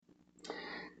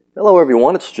Hello,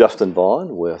 everyone. It's Justin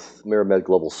Vaughn with Miramed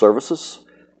Global Services.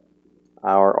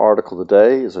 Our article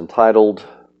today is entitled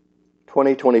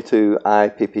 2022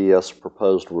 IPPS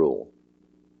Proposed Rule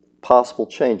Possible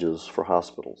Changes for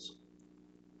Hospitals.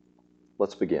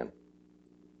 Let's begin.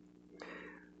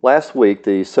 Last week,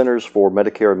 the Centers for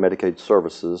Medicare and Medicaid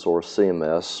Services, or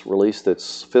CMS, released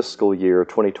its fiscal year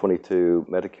 2022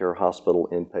 Medicare Hospital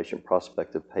Inpatient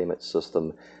Prospective Payment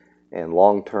System and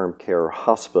Long-Term Care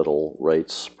Hospital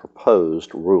Rates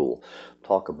Proposed Rule.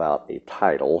 Talk about a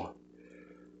title,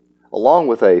 along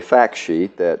with a fact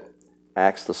sheet that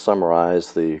acts to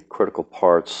summarize the critical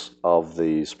parts of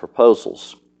these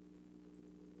proposals.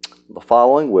 The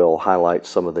following will highlight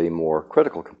some of the more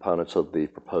critical components of the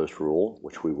proposed rule,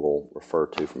 which we will refer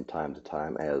to from time to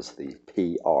time as the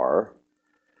PR.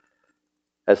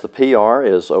 As the PR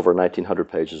is over 1,900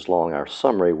 pages long, our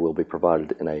summary will be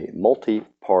provided in a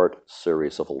multi-part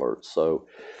series of alerts. So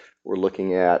we're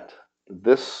looking at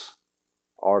this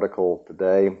article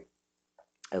today,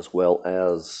 as well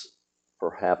as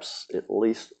perhaps at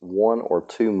least one or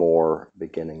two more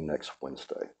beginning next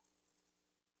Wednesday.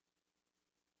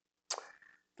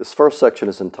 This first section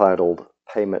is entitled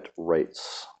Payment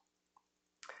Rates.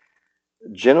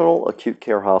 General acute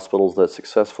care hospitals that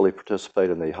successfully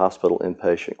participate in the Hospital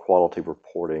Inpatient Quality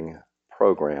Reporting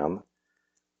Program,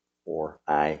 or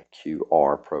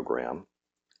IQR program,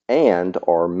 and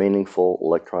are meaningful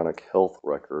electronic health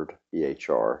record,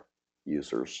 EHR,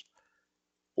 users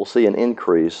will see an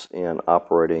increase in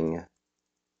operating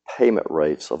payment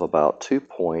rates of about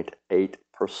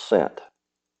 2.8%.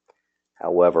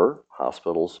 However,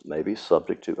 hospitals may be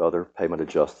subject to other payment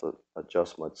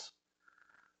adjustments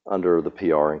under the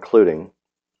PR, including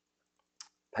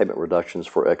payment reductions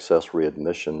for excess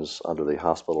readmissions under the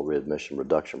Hospital Readmission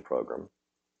Reduction Program,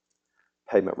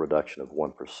 payment reduction of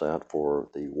 1% for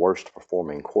the worst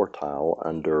performing quartile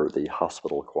under the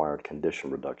Hospital Acquired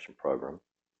Condition Reduction Program,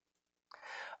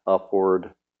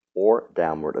 upward or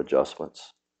downward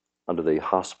adjustments under the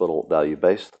Hospital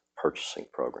Value-Based Purchasing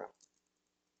Program.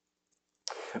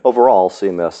 Overall,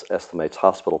 CMS estimates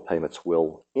hospital payments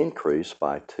will increase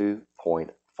by $2.5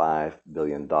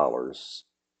 billion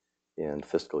in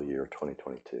fiscal year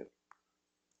 2022.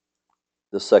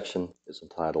 This section is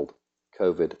entitled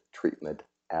COVID Treatment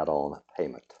Add-on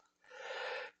Payment.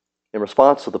 In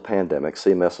response to the pandemic,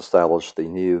 CMS established the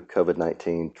new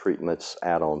COVID-19 Treatments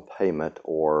Add-on Payment,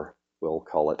 or we'll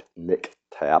call it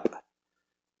NICTAP,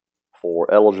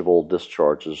 for eligible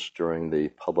discharges during the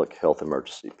Public Health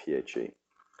Emergency, PHE.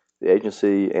 The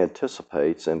agency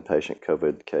anticipates inpatient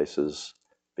COVID cases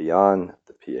beyond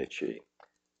the PHE.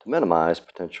 To minimize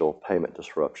potential payment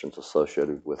disruptions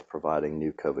associated with providing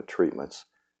new COVID treatments,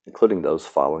 including those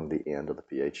following the end of the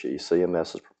PHE,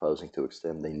 CMS is proposing to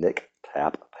extend the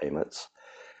NICTAP payments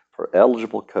for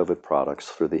eligible COVID products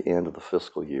through the end of the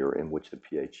fiscal year in which the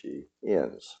PHE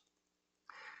ends.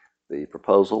 The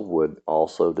proposal would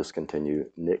also discontinue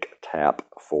NICTAP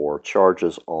for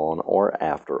charges on or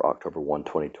after October 1,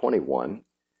 2021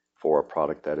 for a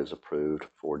product that is approved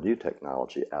for new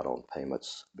technology add-on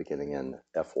payments beginning in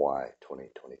FY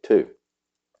 2022.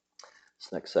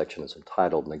 This next section is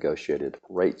entitled Negotiated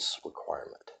Rates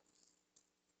Requirement.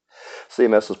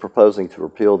 CMS is proposing to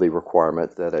repeal the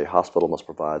requirement that a hospital must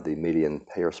provide the median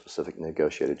payer-specific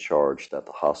negotiated charge that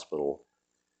the hospital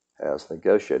has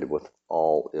negotiated with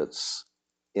all its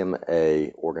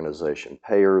MA organization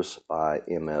payers by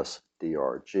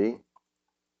MSDRG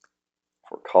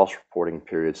for cost reporting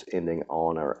periods ending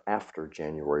on or after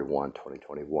January 1,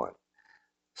 2021.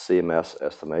 CMS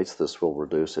estimates this will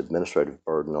reduce administrative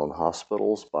burden on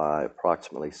hospitals by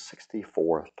approximately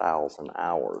 64,000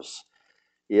 hours.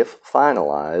 If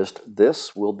finalized,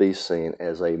 this will be seen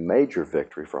as a major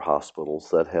victory for hospitals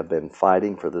that have been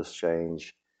fighting for this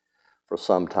change for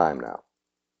some time now.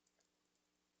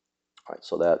 All right,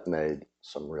 so that made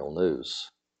some real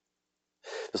news.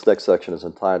 This next section is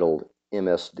entitled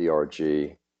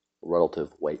MSDRG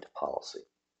Relative Weight Policy.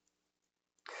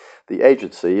 The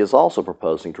agency is also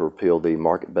proposing to repeal the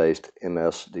market-based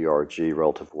MSDRG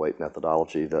relative weight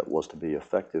methodology that was to be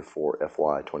effective for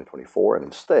FY 2024 and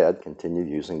instead continue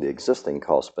using the existing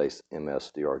cost-based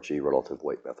MSDRG relative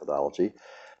weight methodology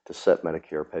to set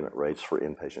Medicare payment rates for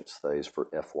inpatient stays for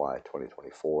FY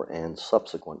 2024 and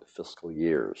subsequent fiscal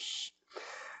years.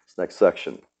 This next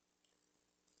section,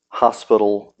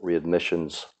 Hospital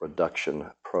Readmissions Reduction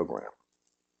Program,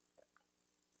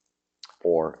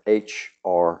 or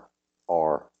HRRP.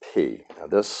 Now,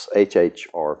 this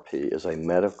HHRP is a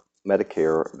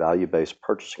Medicare value-based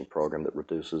purchasing program that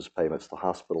reduces payments to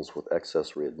hospitals with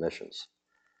excess readmissions.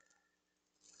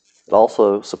 It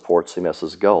also supports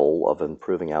CMS's goal of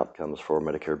improving outcomes for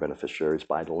Medicare beneficiaries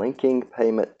by linking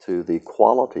payment to the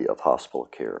quality of hospital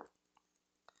care.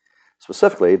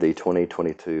 Specifically, the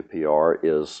 2022 PR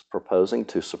is proposing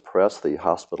to suppress the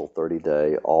hospital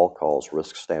 30-day all-cause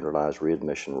risk standardized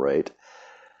readmission rate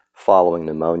following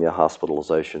pneumonia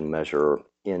hospitalization measure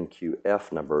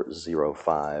NQF number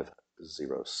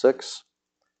 0506,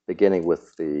 beginning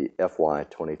with the FY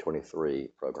 2023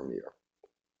 program year.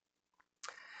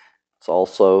 It's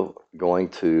also going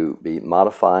to be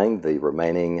modifying the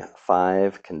remaining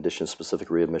 5 condition-specific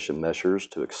readmission measures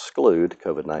to exclude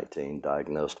COVID-19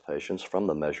 diagnosed patients from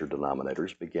the measure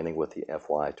denominators, beginning with the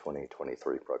FY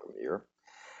 2023 program year.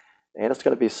 And it's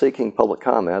going to be seeking public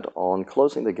comment on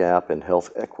closing the gap in health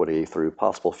equity through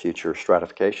possible future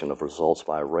stratification of results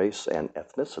by race and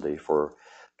ethnicity for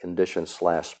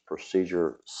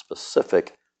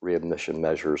condition/procedure-specific readmission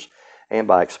measures, and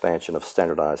by expansion of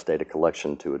standardized data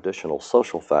collection to additional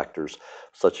social factors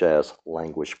such as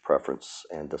language preference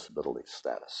and disability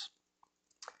status.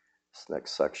 This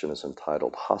next section is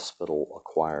entitled Hospital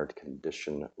Acquired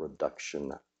Condition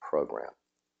Reduction Program.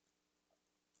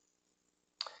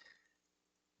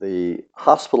 The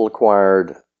Hospital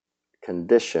Acquired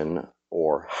Condition,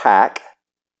 or HAC,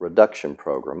 Reduction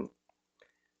Program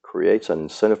creates an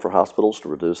incentive for hospitals to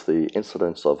reduce the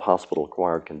incidence of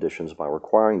hospital-acquired conditions by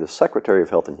requiring the Secretary of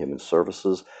Health and Human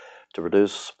Services to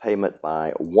reduce payment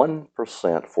by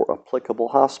 1% for applicable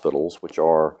hospitals, which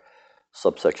are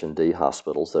subsection D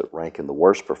hospitals that rank in the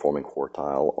worst performing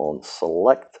quartile on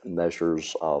select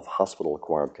measures of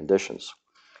hospital-acquired conditions.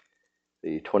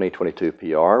 The 2022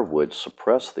 PR would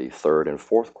suppress the third and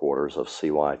fourth quarters of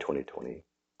CY 2020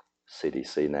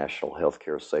 CDC National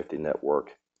Healthcare Safety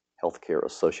Network Healthcare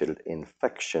Associated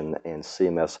Infection and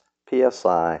CMS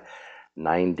PSI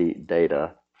 90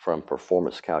 data from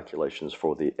performance calculations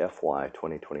for the FY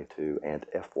 2022 and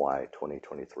FY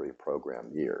 2023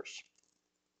 program years.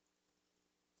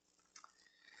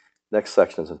 Next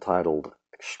section is entitled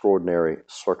Extraordinary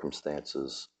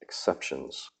Circumstances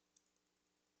Exceptions.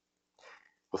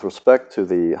 With respect to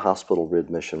the Hospital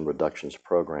Readmission Reductions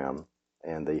Program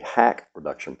and the HAC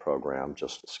Reduction Program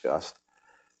just discussed,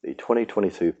 the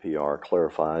 2022 PR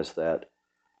clarifies that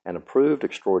an approved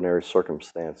extraordinary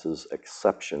circumstances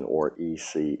exception, or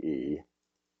ECE,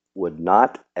 would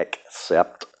not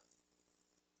accept,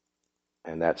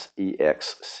 and that's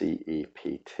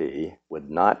EXCEPT,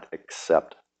 would not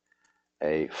accept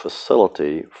a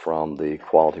facility from the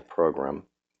quality program,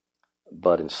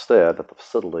 but instead that the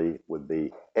facility would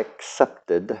be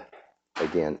accepted,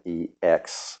 again,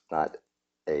 EX, not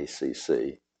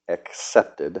ACC,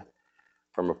 accepted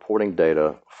from reporting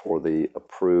data for the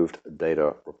approved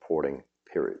data reporting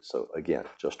period. So again,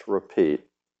 just to repeat,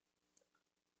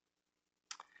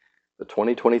 the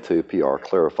 2022 PR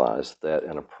clarifies that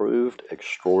an approved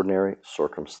extraordinary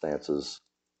circumstances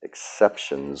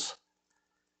exceptions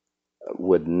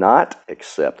would not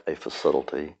accept a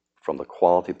facility from the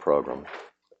quality program,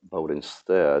 but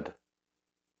instead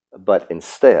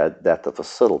that the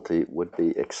facility would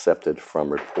be accepted from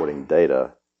reporting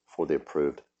data for the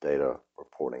approved data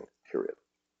reporting period.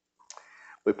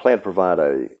 We plan to provide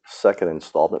a second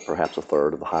installment, perhaps a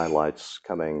third, of the highlights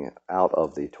coming out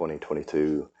of the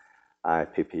 2022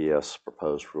 IPPS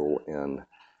proposed rule in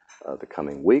the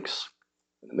coming weeks.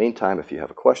 In the meantime, if you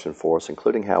have a question for us,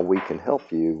 including how we can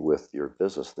help you with your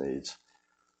business needs,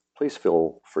 please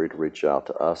feel free to reach out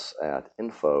to us at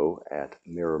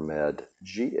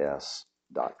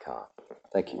info@mirrormedgs.com.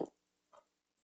 Thank you.